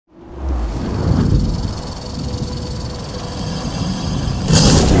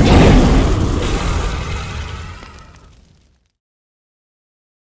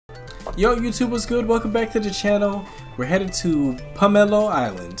Yo YouTube, what's good? Welcome back to the channel. We're headed to Pomelo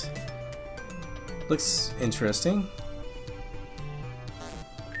Island. Looks interesting.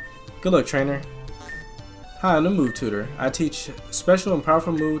 Good luck, trainer. Hi, I'm the move tutor. I teach special and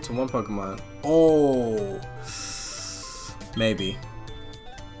powerful move to one Pokemon. Oh, maybe.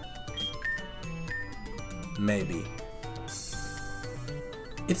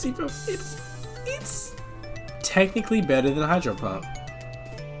 It's technically better than Hydro Pump.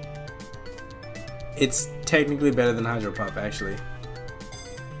 It's technically better than Hydro Pump, actually.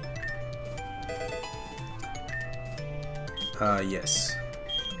 Yes.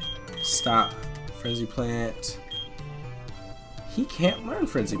 Stop. Frenzy Plant. He can't learn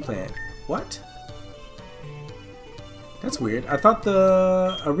Frenzy Plant. What? That's weird. I thought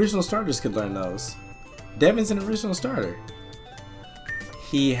the original starters could learn those. Devin's an original starter.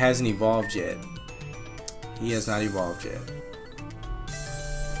 He hasn't evolved yet. He has not evolved yet.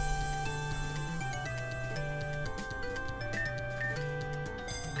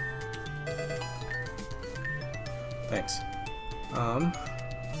 Thanks. I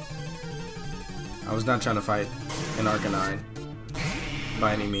was not trying to fight an Arcanine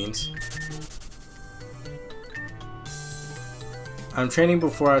by any means. I'm training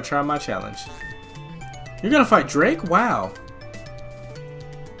before I try my challenge. You're gonna fight Drake? Wow.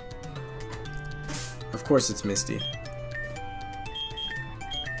 Of course it's Misty.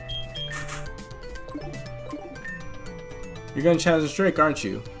 You're gonna challenge Drake, aren't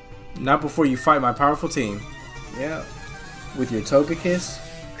you? Not before you fight my powerful team. Yeah. With your Togekiss?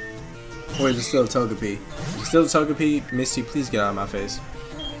 Or is it still a Togepi? If it's still a Togepi, Misty, please get out of my face.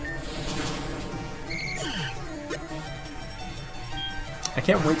 I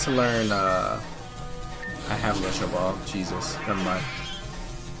can't wait to learn, I have Lesho Ball. Jesus, never mind.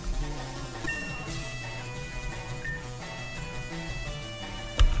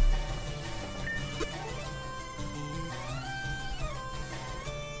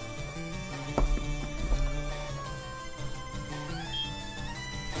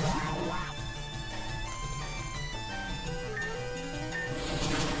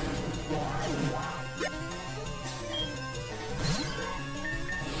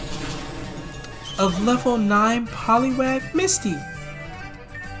 Of level 9 Poliwag Misty.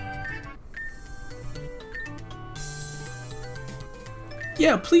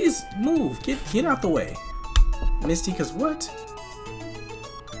 Yeah, please move. Get out the way. Misty, cause what?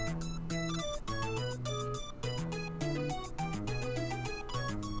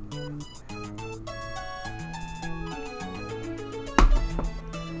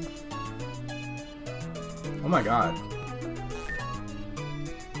 Oh my god.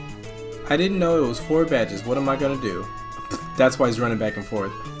 I didn't know it was 4 badges. What am I gonna do? That's why he's running back and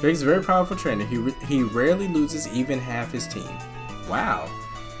forth. Drake's a very powerful trainer. He rarely loses even half his team. Wow.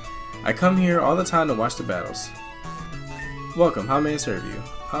 I come here all the time to watch the battles. Welcome. How may I serve you?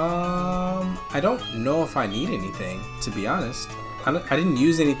 I don't know if I need anything, to be honest. I didn't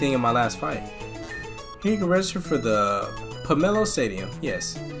use anything in my last fight. Here you can register for the Pomelo Stadium.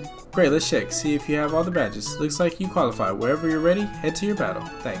 Yes. Great. Let's check. See if you have all the badges. Looks like you qualify. Wherever you're ready, head to your battle.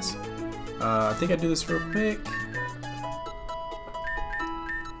 Thanks. I think I do this real quick. I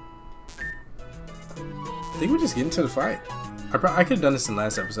think we're just getting to the fight. I could have done this in the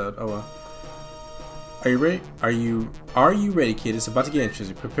last episode. Oh well. Are you ready? Are you ready, kid? It's about to get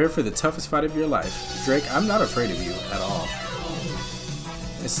interesting. Prepare for the toughest fight of your life. Drake, I'm not afraid of you at all.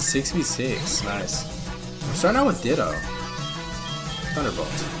 It's a 6v6. Nice. I'm starting out with Ditto.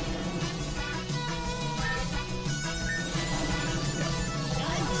 Thunderbolt.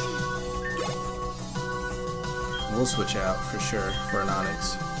 We'll switch out for sure for an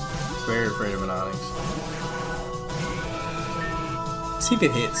Onyx. Very afraid of an Onyx. Let's see if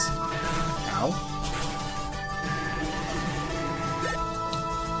it hits. Ow.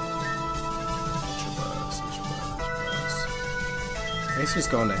 Let's just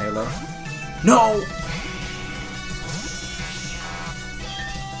go into Halo. No!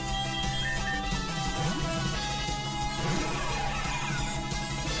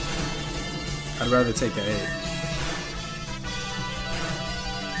 I'd rather take the hit.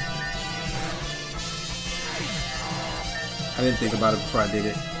 I didn't think about it before I did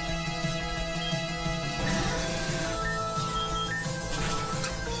it.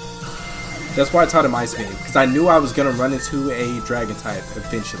 That's why I taught him Ice Beam, because I knew I was gonna run into a Dragon type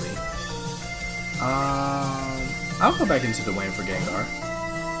eventually. I'll go back into Dwayne for Gengar.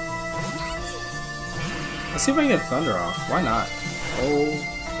 Let's see if I can get Thunder off. Why not? Oh,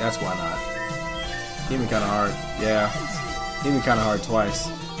 that's why not. Hit me kind of hard. Yeah, hit me kind of hard twice.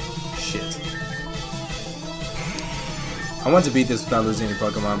 Shit. I want to beat this without losing any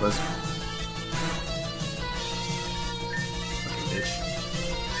Pokemon, but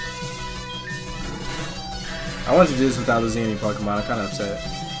I wanted to do this without losing any Pokemon. I'm kind of upset.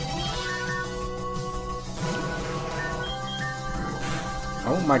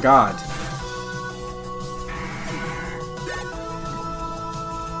 Oh my god.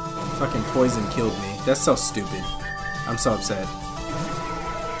 Fucking poison killed me. That's so stupid. I'm so upset.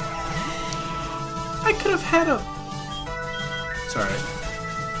 I could have had a... Sorry.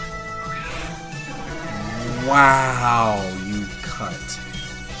 Wow, you cunt.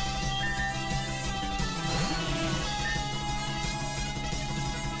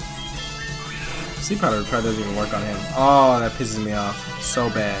 Sleep powder probably doesn't even work on him. Oh, that pisses me off so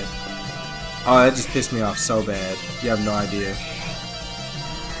bad. Oh, that just pissed me off so bad. You have no idea.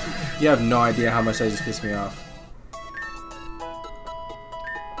 You have no idea how much that just pissed me off.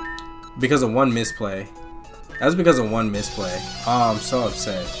 Because of one misplay. That was because of one misplay. Oh, I'm so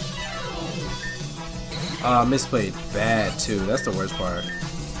upset. Oh, misplayed bad too. That's the worst part.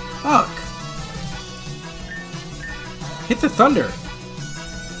 Fuck. Hit the thunder.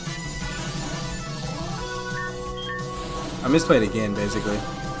 I misplayed again, basically.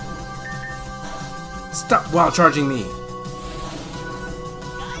 Stop while charging me.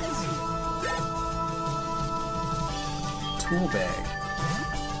 Tool bag.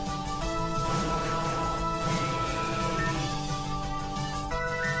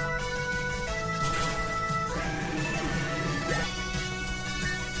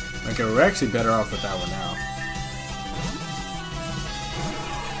 Okay, we're actually better off with that one now.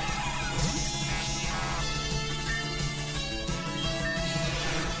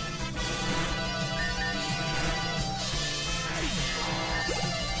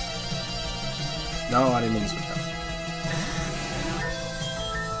 No, I didn't mean to switch out.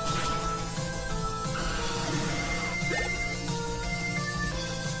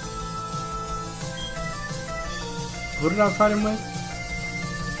 Who did I fight him with?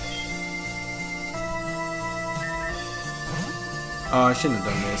 Oh, I shouldn't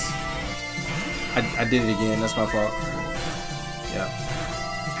have done this. I did it again. That's my fault. Yeah.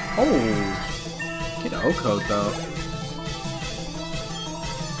 Oh, get an O code though.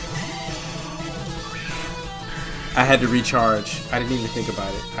 I had to recharge. I didn't even think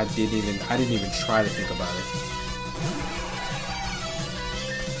about it. I didn't even try to think about it.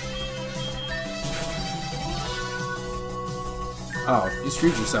 Oh, you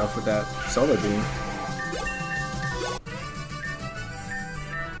screwed yourself with that solar beam.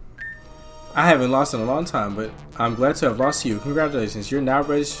 I haven't lost in a long time, but I'm glad to have lost to you. Congratulations, you're now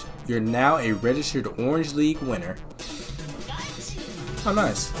a registered Orange League winner. Oh,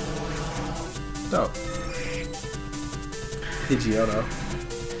 nice. Dope. Pidgeotto.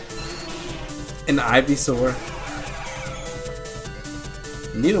 An Ivysaur.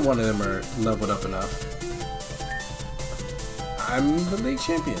 Neither one of them are leveled up enough. I'm the league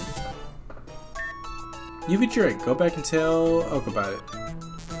champion. UV Drake, go back and tell Oak about it.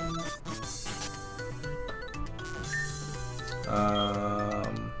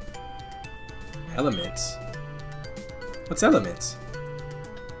 Elements. What's elements?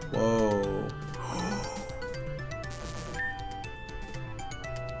 Whoa.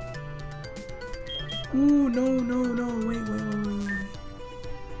 Ooh, no. Wait.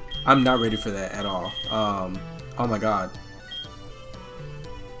 I'm not ready for that at all. Oh my god.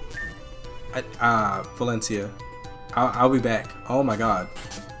 Valencia. I'll be back. Oh my god.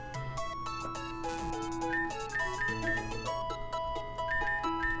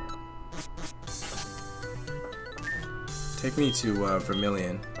 Take me to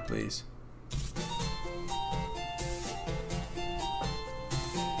Vermilion, please.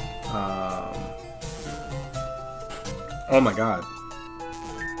 Oh my god.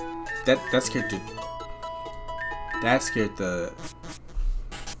 That scared the... That scared the...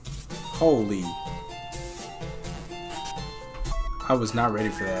 Holy... I was not ready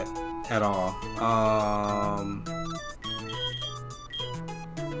for that at all.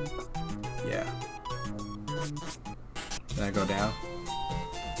 Yeah. Can I go down?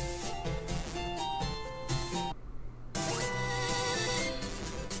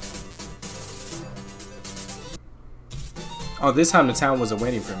 Oh, this time the town wasn't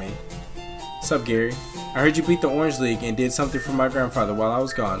waiting for me. Sup, Gary? I heard you beat the Orange League and did something for my grandfather while I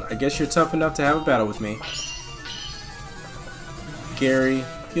was gone. I guess you're tough enough to have a battle with me. Gary,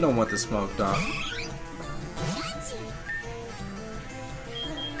 you don't want the smoke, dog.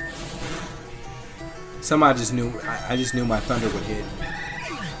 Somehow I just knew my thunder would hit.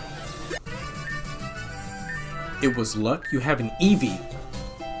 It was luck? You have an Eevee.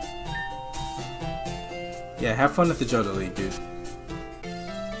 Yeah, have fun at the Johto League, dude.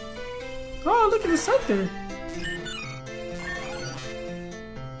 Oh, look at the Scyther.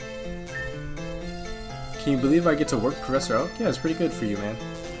 Can you believe I get to work Professor Oak? Yeah, it's pretty good for you, man.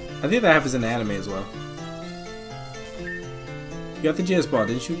 I think that happens in the anime as well. You got the GS ball,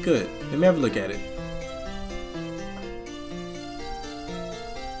 didn't you? Good. Let me have a look at it.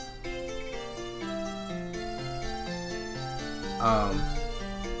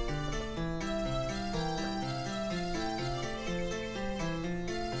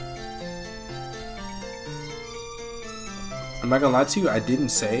 I'm not gonna lie to you, I didn't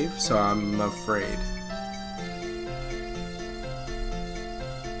save, so I'm afraid.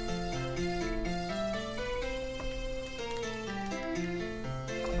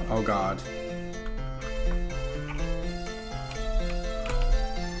 Oh god.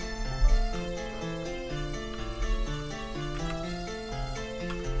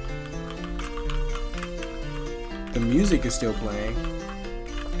 The music is still playing.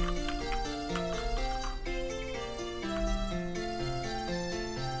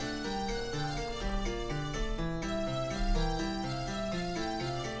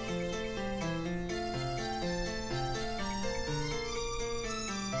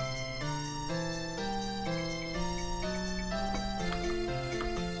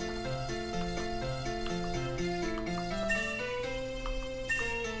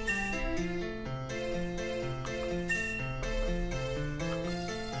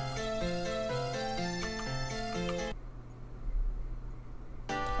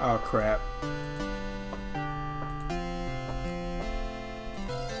 Oh crap.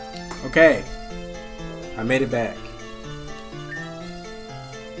 Okay. I made it back.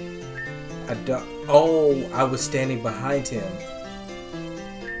 Oh, I was standing behind him.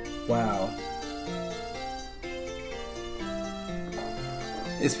 Wow.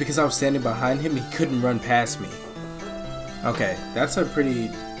 It's because I was standing behind him, he couldn't run past me. Okay, that's a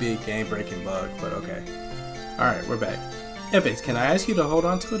pretty big game-breaking bug, but okay. Alright, we're back. Epics, can I ask you to hold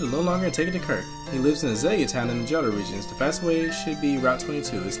on to it a little longer and take it to Kirk? He lives in Azalea Town in the Johto regions. The fastest way should be Route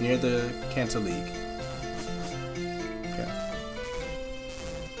 22. It's near the Kanto League. Okay.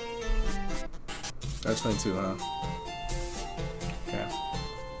 Route 22, huh? Okay.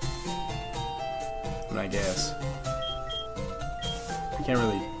 I mean, I guess. I can't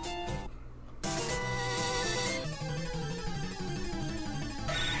really...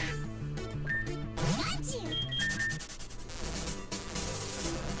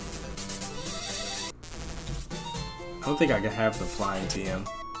 I don't think I can have the flying TM.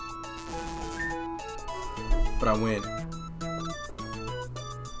 But I win.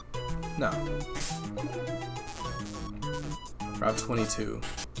 No. Route 22.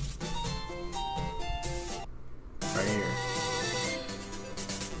 Right here.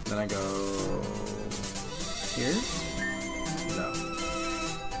 Then I go here? No.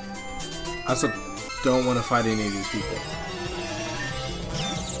 I also don't want to fight any of these people.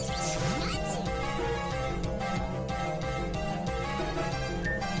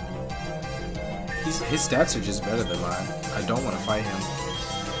 His stats are just better than mine. I don't want to fight him.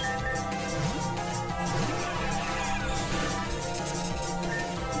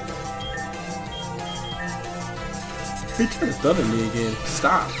 He trying to thunder me again.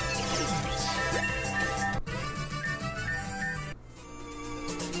 Stop.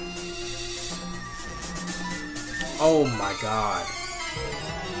 Oh my god.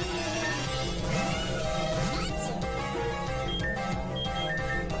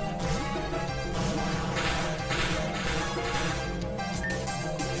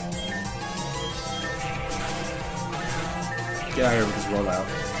 Get out of here with this rollout.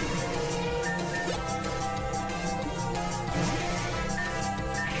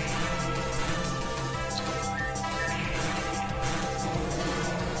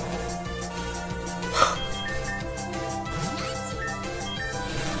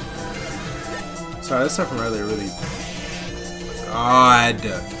 Sorry, that stuff from earlier really... God!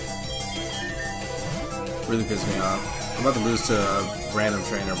 Really pissed me off. I'm about to lose to a random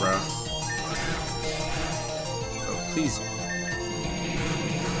trainer, bro. Oh, please.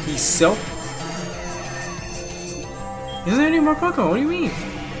 He's so... He doesn't have any more Pokemon, what do you mean?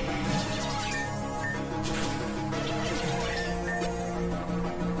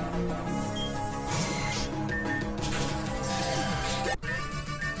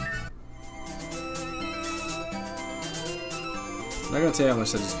 I'm not gonna tell you how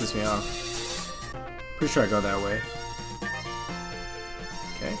much that just pissed me off. Pretty sure I go that way.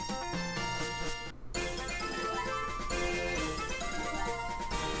 Okay.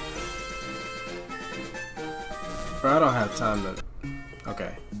 Bro, I don't have time to...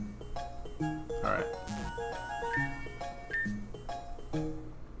 Okay. Alright.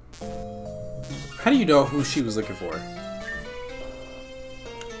 How do you know who she was looking for?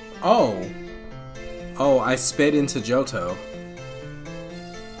 Oh. Oh, I sped into Johto.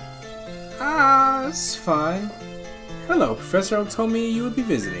 Ah, it's fine. Hello, Professor Oak told me you would be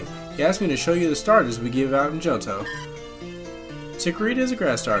visiting. He asked me to show you the starters we give out in Johto. Chikorita is a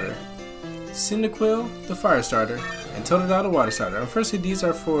grass starter, Cyndaquil the fire starter, and Totodile the water starter. Unfortunately, these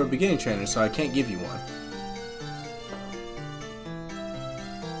are for beginning trainers, so I can't give you one.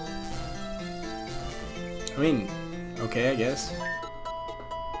 I mean, okay, I guess.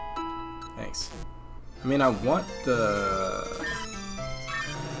 Thanks. I mean, I want the...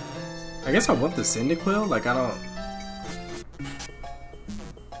 I guess I want the Cyndaquil, like I don't...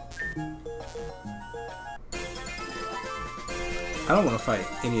 I don't want to fight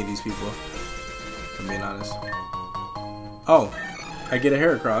any of these people, if I'm being honest. Oh, I get a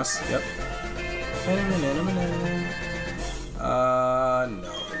Heracross, yep.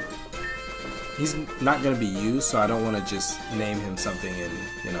 No. He's not going to be used, so I don't want to just name him something and,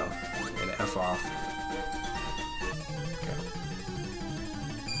 you know, and F off. Okay.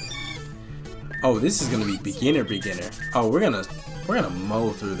 Oh, this is going to be beginner. Oh, we're gonna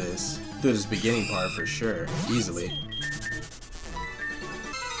mow through this beginning part for sure, easily.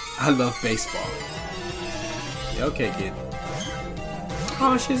 I love baseball. Yeah, okay, kid.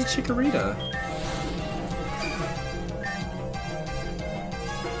 Oh, she's a Chikorita.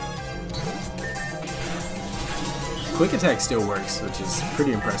 Quick attack still works, which is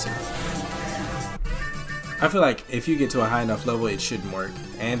pretty impressive. I feel like if you get to a high enough level, it shouldn't work.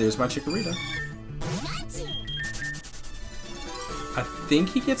 And there's my Chikorita. I think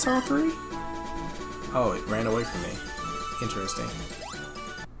he gets all three? Oh, it ran away from me. Interesting.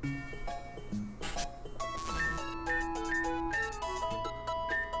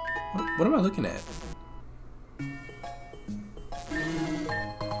 What am I looking at?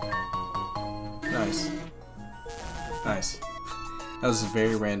 Nice. Nice. That was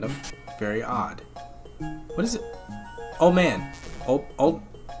very random. Very odd. What is it? Old man.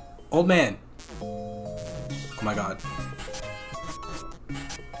 Old man. Oh my god.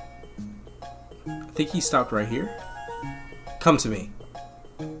 I think he stopped right here. Come to me.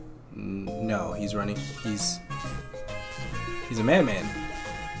 No, he's running. He's a man.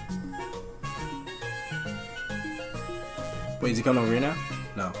 Wait, is he coming over here now?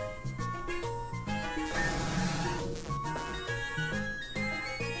 No.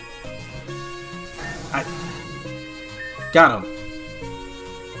 I got him.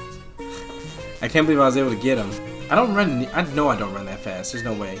 I can't believe I was able to get him. I know I don't run that fast. There's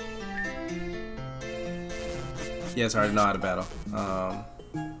no way. Yeah, it's hard to know how to battle.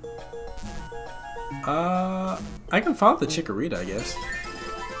 I can follow the Chikorita, I guess.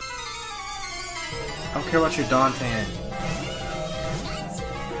 I don't care about your Dawn fan.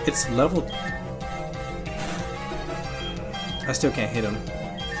 It's level... I still can't hit him.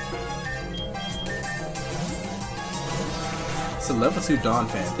 It's a level 2 Dawn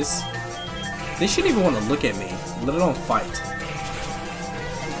fan. They shouldn't even want to look at me, let alone fight.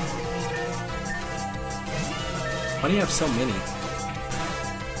 Why do you have so many?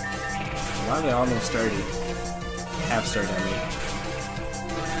 Why are they all no sturdy? Half sturdy, I mean.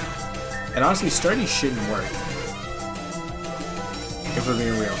 And honestly, sturdy shouldn't work. If we're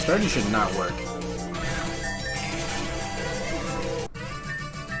being real, sturdy should not work.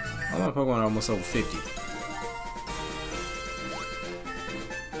 All my Pokemon are almost over 50.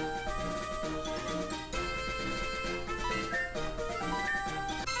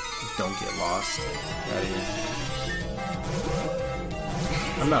 Don't get lost. Get out of here.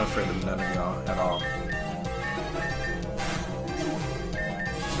 I'm not afraid of none of y'all at all.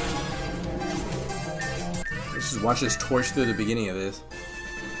 Let's just watch this torch through the beginning of this.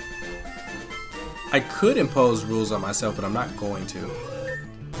 I could impose rules on myself, but I'm not going to.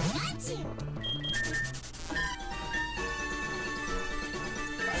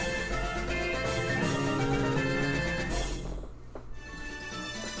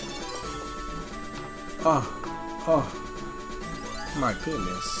 Oh my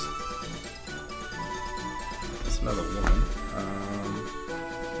goodness. It's another woman.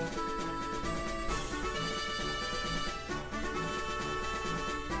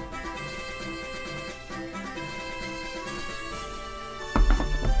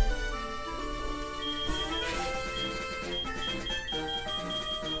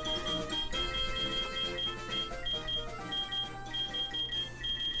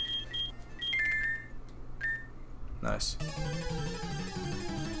 Nice.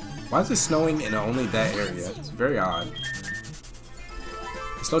 Why is it snowing in only that area? It's very odd.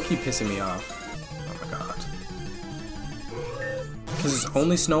 It's still keep pissing me off. Oh my god. Because it's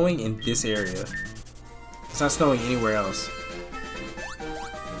only snowing in this area. It's not snowing anywhere else.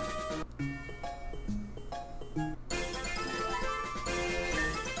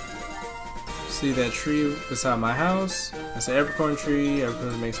 See that tree beside my house? That's an apricorn tree.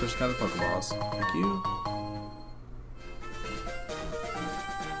 Apricorns make special kinds of Pokeballs. Thank you.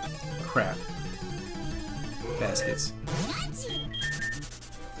 Crap. Baskets.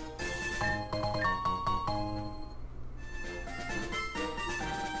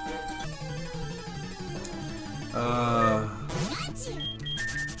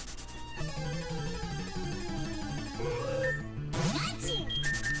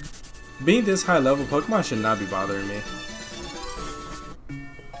 Being this high level, Pokemon should not be bothering me.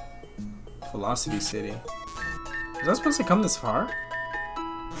 Velocity City. Was I supposed to come this far?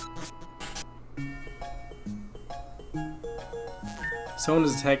 Someone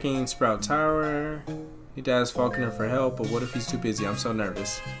is attacking Sprout Tower. He asks Falconer for help, but what if he's too busy? I'm so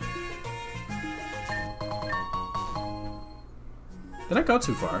nervous. Did I go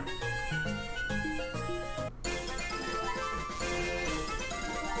too far?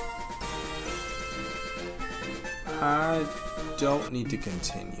 I don't need to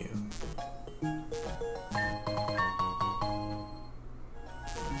continue.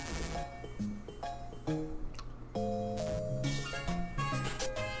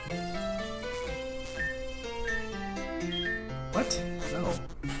 What? No.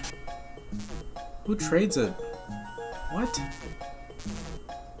 Who trades a... What?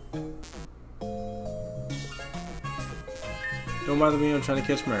 Don't bother me, I'm trying to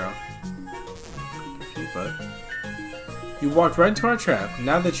catch Meryl. Confused, bud. You walked right into our trap.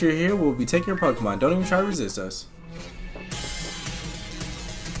 Now that you're here, we'll be taking your Pokemon. Don't even try to resist us.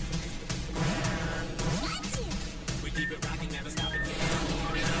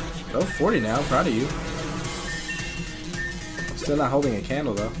 Oh, 40 now. Proud of you. Still not holding a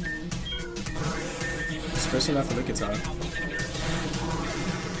candle, though. Especially not for Liquid Time.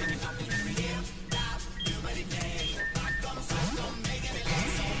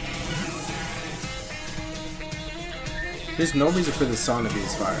 There's no reason for this song to be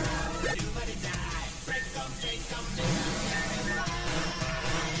inspired.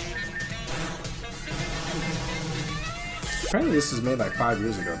 Apparently this was made like 5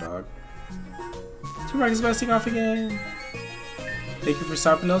 years ago, dog. 2 rockets busting off again. Thank you for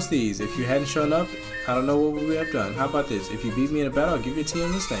stopping those thieves. If you hadn't shown up, I don't know what we would have done. How about this? If you beat me in a battle, I'll give you a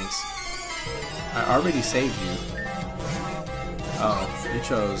TM as thanks. I already saved you. Oh, you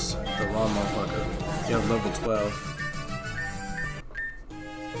chose the wrong motherfucker. You have level 12.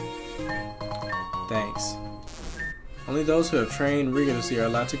 Thanks. Only those who have trained rigorously are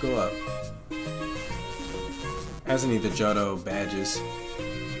allowed to go up. As in the Johto badges.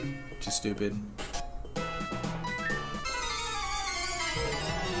 Which is stupid.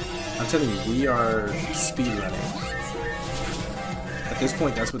 I'm telling you, we are speedrunning. At this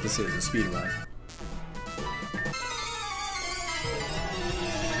point, that's what this is, a speedrun.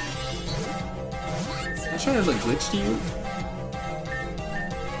 Am I trying to look glitch to you?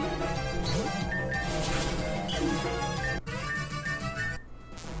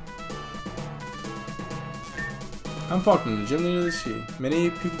 I'm Falconer, the gym leader of the Shi. Many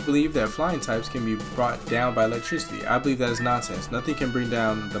people believe that flying types can be brought down by electricity. I believe that is nonsense. Nothing can bring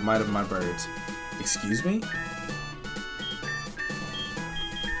down the might of my birds. Excuse me?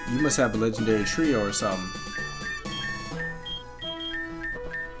 You must have a legendary trio or something.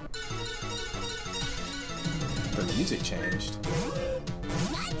 The music changed.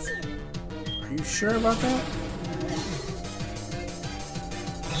 Are you sure about that?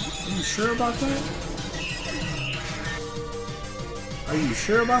 Are you sure about that? Are you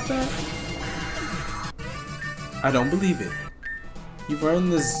sure about that? I don't believe it. You've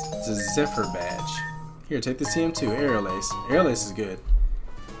earned the Zephyr badge. Here, take the CM2, Aerial Ace. Aerial Ace is good.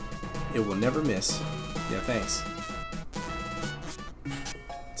 It will never miss. Yeah, thanks.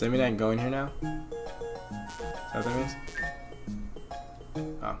 Does that mean I can go in here now? Is that what that means?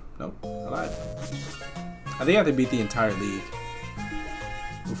 Oh, nope. I lied. I think I have to beat the entire league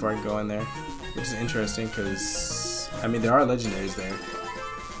before I can go in there. Which is interesting because I mean, there are legendaries there.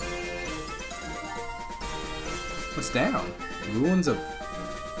 What's down? Ruins of...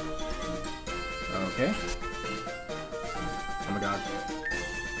 Okay. Oh my god.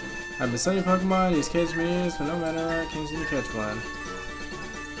 I've been studying Pokemon, these catch me, but no matter, I can't seem to catch one.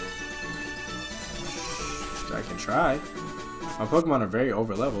 I can try. My Pokemon are very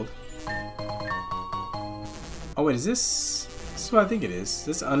over-leveled. Oh wait, is this... This is what I think it is.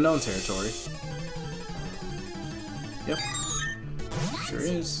 This is unknown territory. Yep. Sure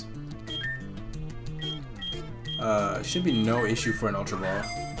is. Should be no issue for an Ultra Ball.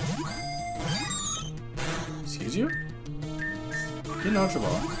 Excuse you? Get an Ultra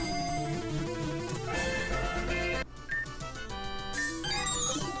Ball.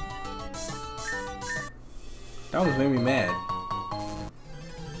 That almost made me mad.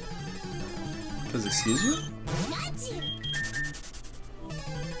 Cause excuse you?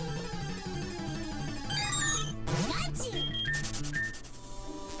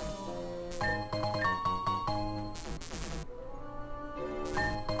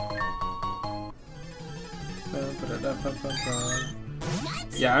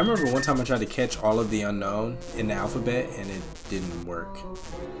 Yeah, I remember one time I tried to catch all of the unknown in the alphabet and it didn't work.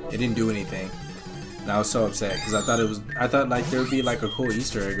 It didn't do anything. And I was so upset because I thought like there would be like a cool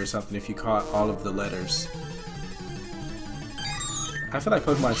Easter egg or something if you caught all of the letters. I feel like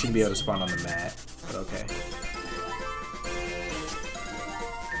Pokemon shouldn't be able to spawn on the mat, but okay.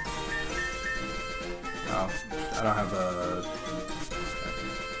 Oh, I don't have a...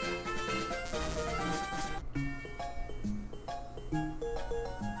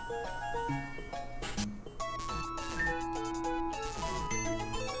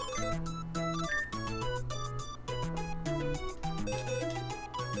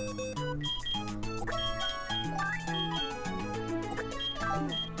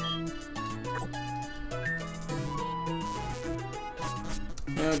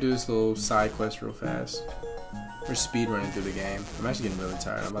 I'll do this little side quest real fast. We're speed running through the game. I'm actually getting really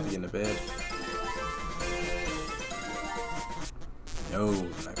tired. I'm about to get into bed. No,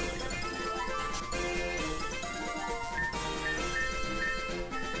 not gonna get it.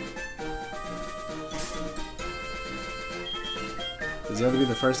 Does it have to be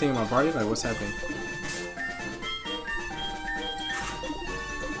the first thing in my party? Like, what's happening?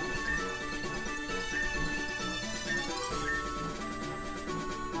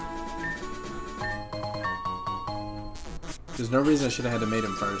 There's no reason I should have had to made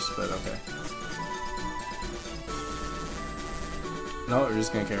him first, but okay. No, we're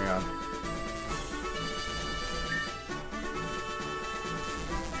just gonna carry on.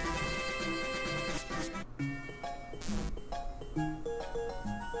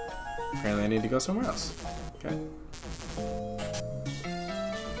 Apparently I need to go somewhere else. Okay.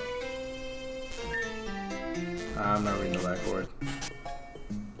 I'm not reading the blackboard.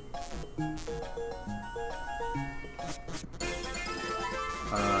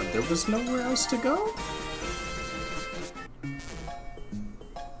 There was nowhere else to go?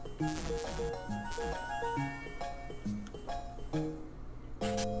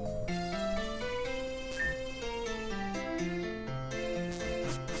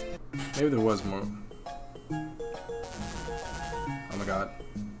 Maybe there was more. Oh my god.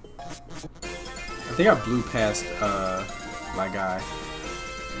 I think I blew past my guy.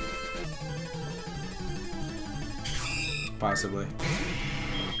 Possibly.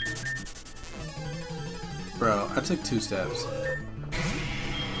 Bro, I took 2 steps.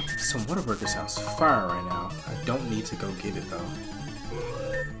 Some Whataburger sounds fire right now. I don't need to go get it though.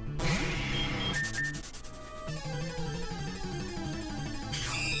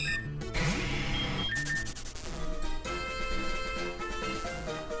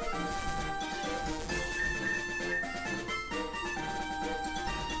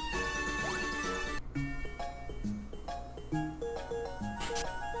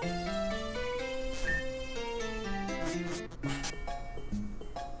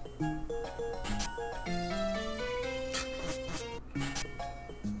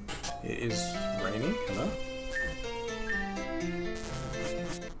 It is raining. Hello?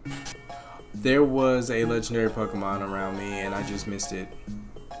 There was a legendary Pokemon around me and I just missed it.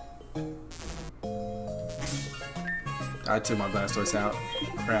 I took my Blastoise out.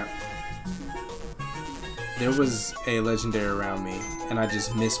 Crap. There was a legendary around me and I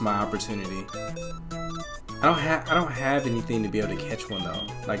just missed my opportunity. I don't have anything to be able to catch one though.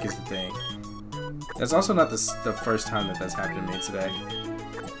 Like is the thing. That's also not the first time that that's happened to me today.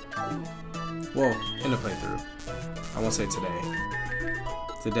 Well, in the playthrough. I won't say today.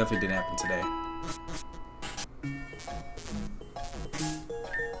 It definitely didn't happen today.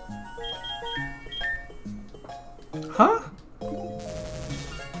 Huh?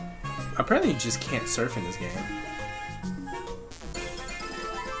 Apparently you just can't surf in this game.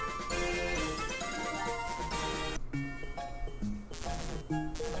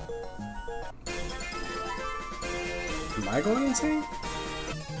 Am I going insane?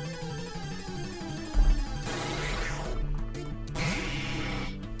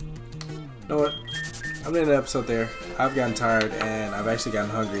 You know what? I'm gonna end the episode there. I've gotten tired and I've actually gotten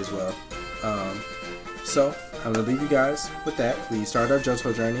hungry as well. So I'm gonna leave you guys with that. We started our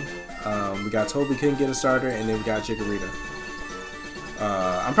Johto journey. We got told we couldn't get a starter, and then we got Chikorita.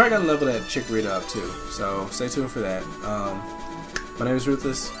 I'm probably gonna level that Chikorita up too. So stay tuned for that. My name is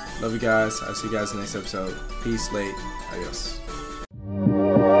Ruthless. Love you guys. I'll see you guys in the next episode. Peace, late, adios.